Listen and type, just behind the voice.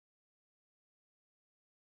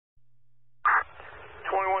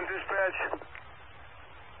dispatch.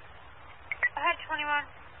 Ahead, 21.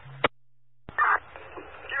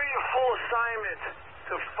 Giving you full assignment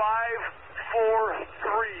to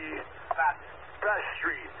 543 Best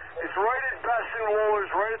Street. It's right at Best and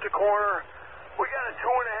Wohlers, right at the corner. We got a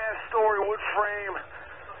 2.5-story wood frame.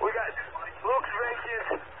 We got, looks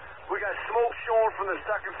vacant. We got smoke showing from the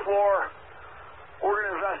second floor. We're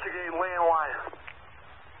going to investigate landline.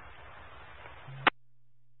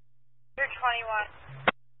 You're 21.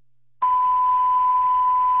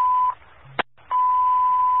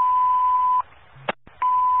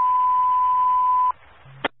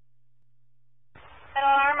 An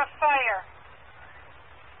alarm of fire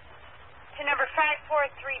to number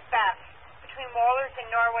 543 Best between Wohlers and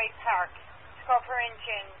Norway Park. Scope for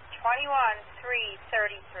engine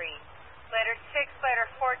 21333. Letter 6, letter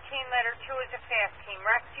 14, letter 2 is a fast team.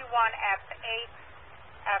 Rescue 1, F8,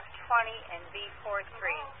 F20, and V43.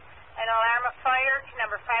 An alarm of fire to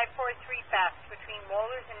number 543 Best between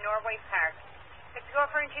Wohlers and Norway Park. It's go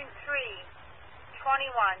for engine 32133.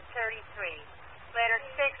 Letter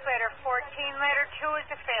 6, letter 14, letter 2 is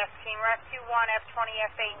a fast team. Rescue 1, F20,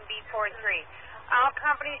 F8, and V43. All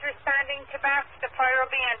companies responding to Best. The fire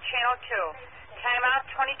will be on channel 2. Timeout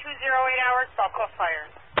 2208 hours, Buckle Fire.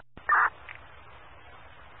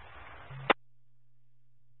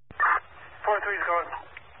 43's going.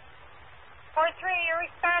 43, you're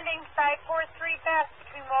responding. 543 Best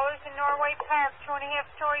between Wohlers and Norway Park.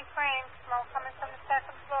 2.5-story frame. Smoke coming from the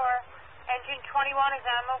second floor. Engine 21 is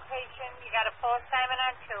on location. You got a full assignment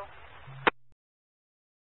on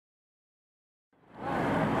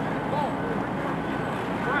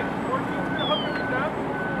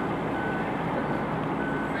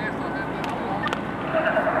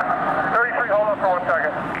 33, hold on for 1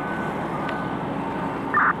 second.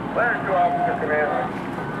 Letter 2, officer command.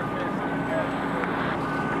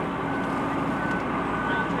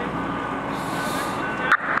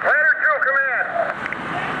 Letter 2, command.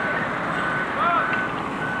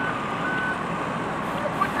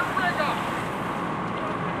 Put your rig up.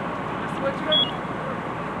 Switch it up.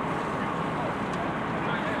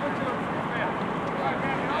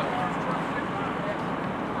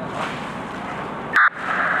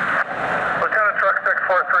 Lieutenant Truck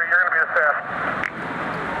 643, you're going to be the staff.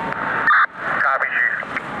 Copy, Chief.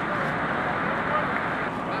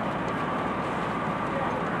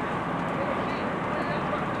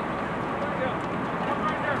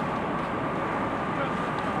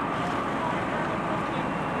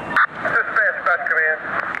 Dispatch, Best Command.2.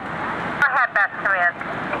 Ahead, Best Command.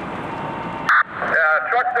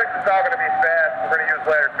 Truck 6 is now going to be fast. We're going to use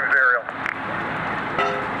ladder 2's aerial.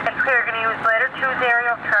 It's clear you're going to use letter 2's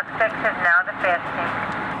aerial. Truck 6 is now the fast team.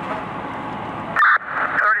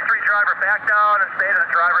 33 driver back down and stay to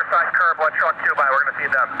the driver's side curb. Let truck 2 by. We're going to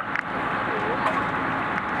see them.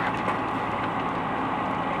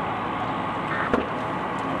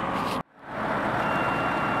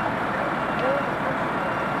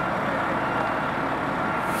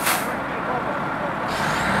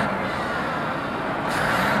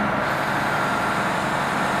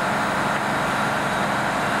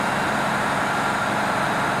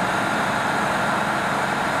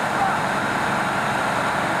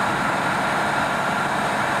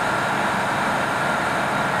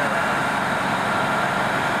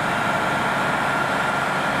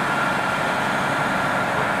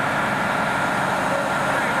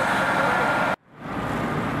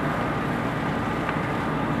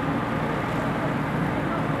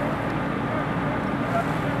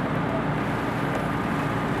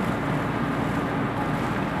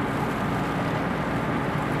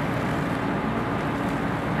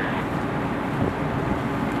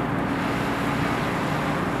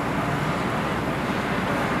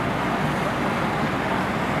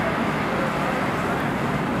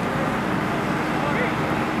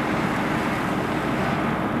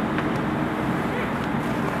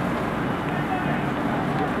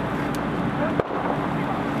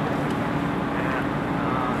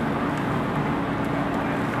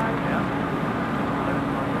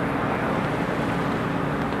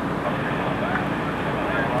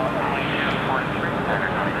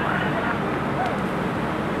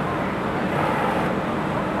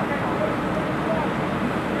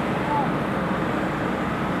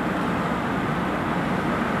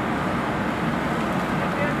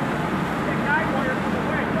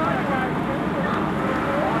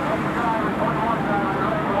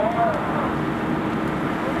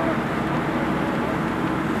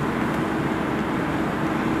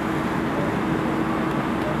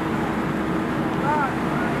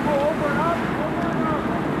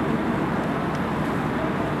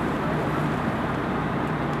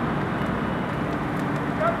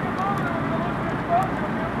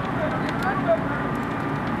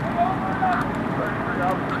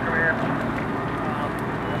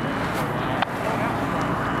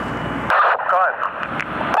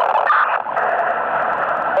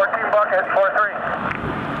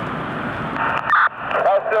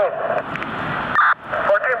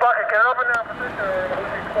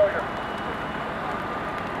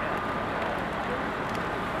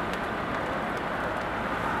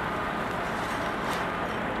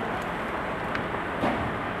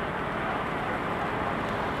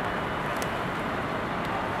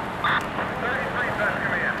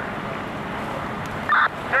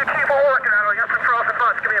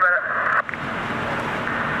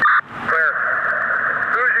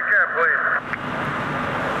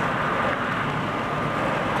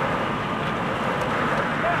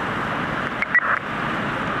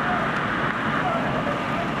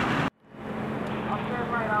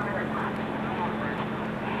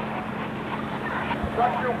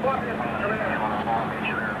 What's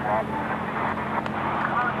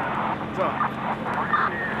up?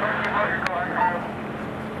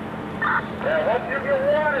 Yeah, once you get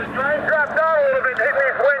water, try and drop down a little bit, hit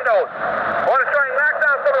these windows. I want to try and knock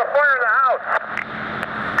down some of the fire in the house.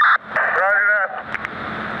 Roger that.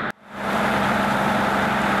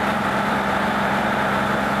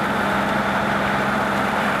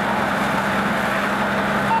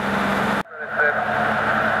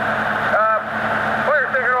 Fire's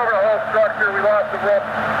taking over the whole structure. We lost the roof.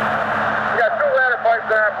 We got 2 ladder pipes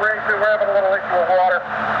in operation. We're having a little issue with water.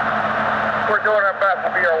 We're doing our best to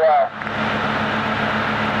be here a while.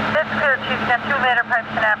 This crew, Chief, got 2 ladder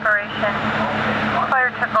pipes in operation.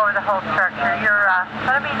 Fire took over the whole structure. You're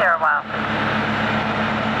going to be there a while.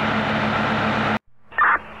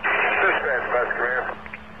 Dispatch, best command.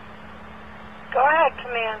 Go ahead,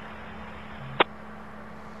 Command.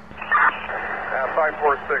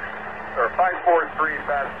 546, or 543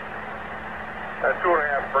 best.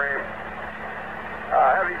 2.5 frame.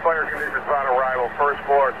 Heavy fire conditions on arrival, first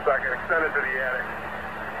floor, second, extended to the attic.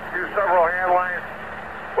 Use several hand lines.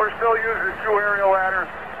 We're still using 2 aerial ladders.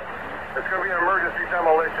 It's going to be an emergency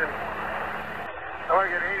demolition. I'm going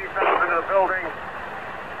to get 80,000 in the building,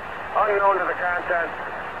 unknown to the contents,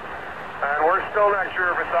 and we're still not sure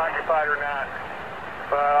if it's occupied or not.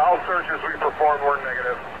 All searches we performed were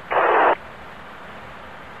negative.